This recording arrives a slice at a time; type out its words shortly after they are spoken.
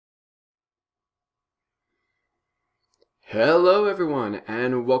Hello everyone,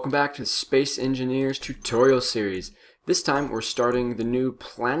 and welcome back to the Space Engineers tutorial series. This time we're starting the new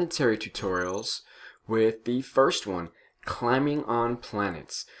planetary tutorials with the first one, climbing on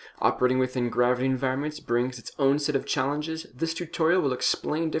planets. Operating within gravity environments brings its own set of challenges. This tutorial will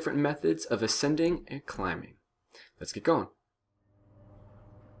explain different methods of ascending and climbing. Let's get going.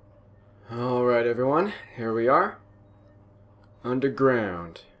 Alright everyone, here we are.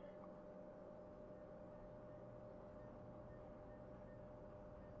 Underground.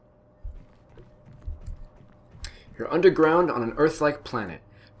 You're underground on an Earth-like planet.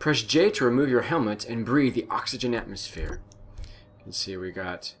 Press J to remove your helmet and breathe the oxygen atmosphere. You can see we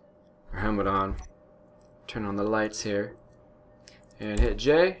got our helmet on. Turn on the lights here. And hit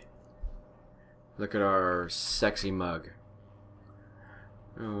J. Look at our sexy mug.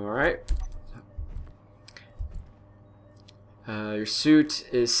 Alright. Your suit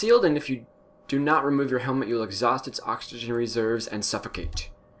is sealed, and if you do not remove your helmet, you'll exhaust its oxygen reserves and suffocate.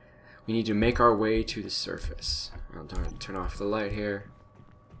 We need to make our way to the surface. I'll turn off the light here.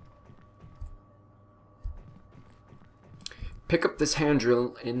 Pick up this hand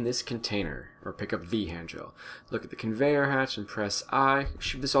drill in this container, or pick up the hand drill. Look at the conveyor hatch and press I.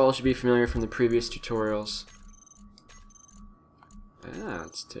 This all should be familiar from the previous tutorials.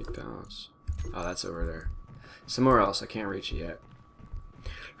 Let's take those. Oh, that's over there. Somewhere else, I can't reach it yet.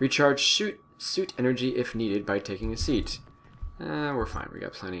 Recharge suit energy if needed by taking a seat. We're fine, we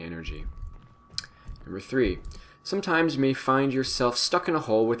got plenty of energy. Number 3. Sometimes you may find yourself stuck in a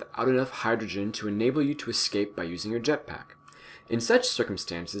hole without enough hydrogen to enable you to escape by using your jetpack. In such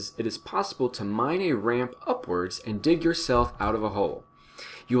circumstances, it is possible to mine a ramp upwards and dig yourself out of a hole.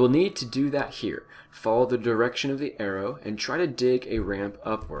 You will need to do that here. Follow the direction of the arrow and try to dig a ramp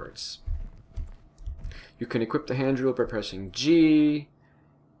upwards. You can equip the hand drill by pressing G.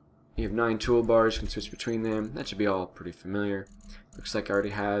 You have 9 toolbars, you can switch between them. That should be all pretty familiar. Looks like I already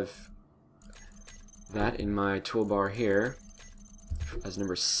have that in my toolbar here as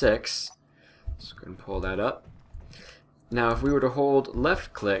number 6. So go ahead and pull that up. Now if we were to hold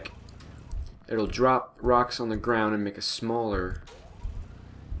left click, it'll drop rocks on the ground and make a smaller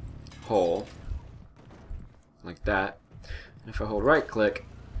hole, like that. And if I hold right click,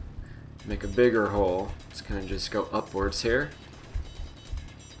 make a bigger hole. It's kind of just go upwards here.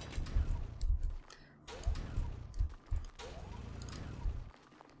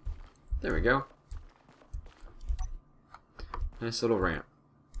 There we go. Nice little ramp.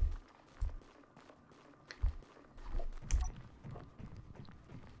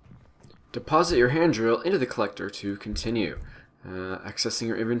 Deposit your hand drill into the collector to continue. Accessing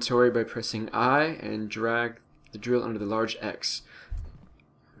your inventory by pressing I and drag the drill under the large X.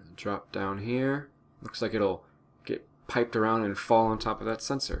 Drop down here. Looks like it'll get piped around and fall on top of that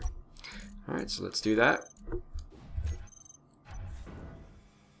sensor. Alright, so let's do that.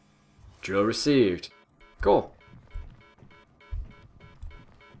 Drill received. Cool.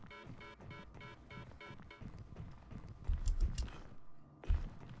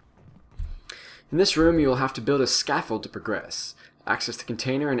 In this room, you will have to build a scaffold to progress. Access the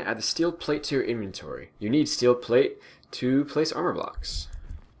container and add the steel plate to your inventory. You need steel plate to place armor blocks.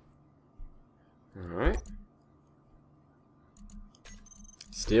 Alright.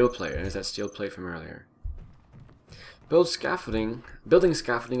 Steel plate. There's that steel plate from earlier. Building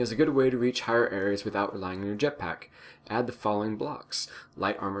scaffolding is a good way to reach higher areas without relying on your jetpack. Add the following blocks: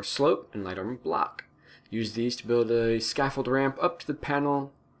 light armor slope and light armor block. Use these to build a scaffold ramp up to the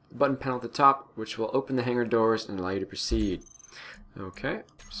button panel at the top, which will open the hangar doors and allow you to proceed. Okay,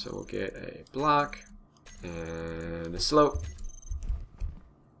 so we'll get a block and a slope.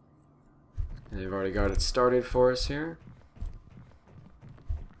 And they've already got it started for us here.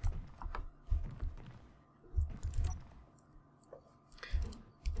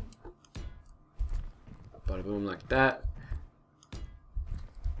 Bada boom, like that.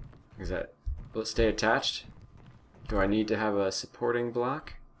 Will it stay attached? Do I need to have a supporting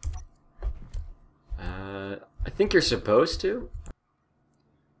block? I think you're supposed to.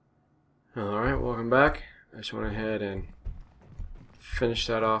 Alright, welcome back. I just went ahead and finish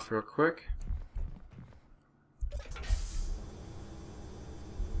that off real quick.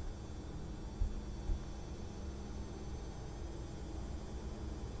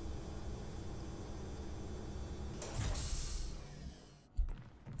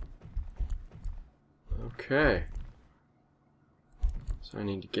 Okay. So I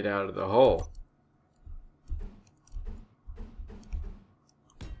need to get out of the hole.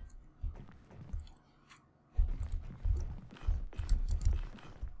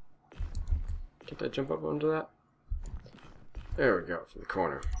 Can't I jump up onto that? There we go, from the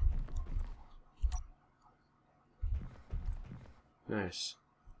corner. Nice.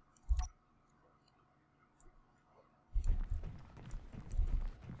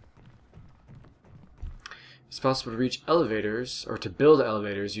 It's possible to reach elevators, or to build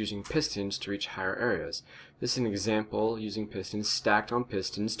elevators using pistons to reach higher areas. This is an example using pistons stacked on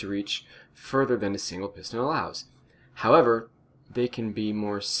pistons to reach further than a single piston allows. However, they can be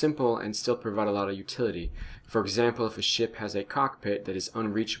more simple and still provide a lot of utility. For example, if a ship has a cockpit that is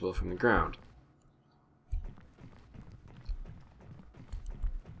unreachable from the ground.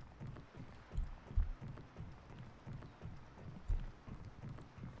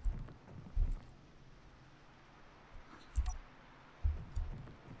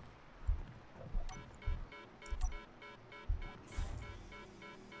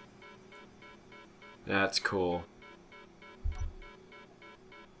 That's cool.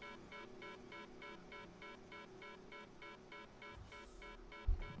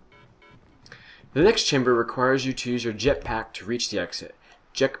 The next chamber requires you to use your jetpack to reach the exit.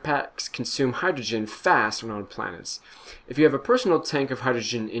 Jetpacks consume hydrogen fast when on planets. If you have a personal tank of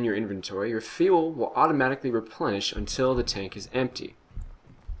hydrogen in your inventory, your fuel will automatically replenish until the tank is empty.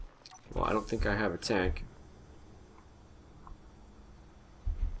 Well, I don't think I have a tank.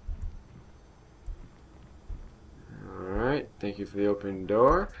 Alright, thank you for the open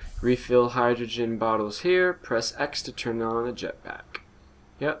door. Refill hydrogen bottles here. Press X to turn on the jetpack.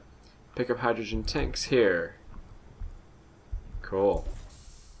 Yep. Pick up hydrogen tanks here. Cool.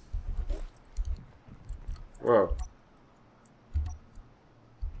 Whoa.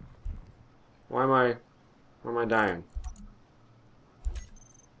 Why am I dying?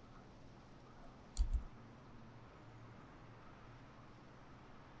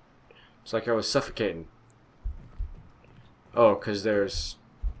 It's like I was suffocating. Oh, 'cause there's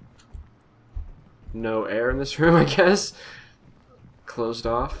no air in this room, I guess. Closed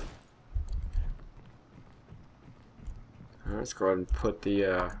off. Alright, let's go ahead and put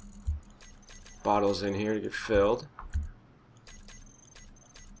the bottles in here to get filled.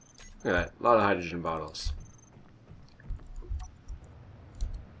 Look at that, a lot of hydrogen bottles.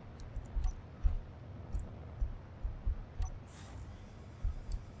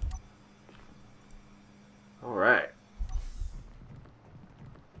 Alright.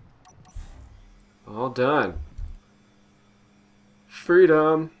 All done.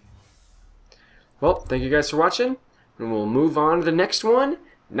 Freedom. Well, thank you guys for watching, and we'll move on to the next one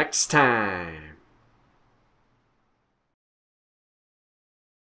next time.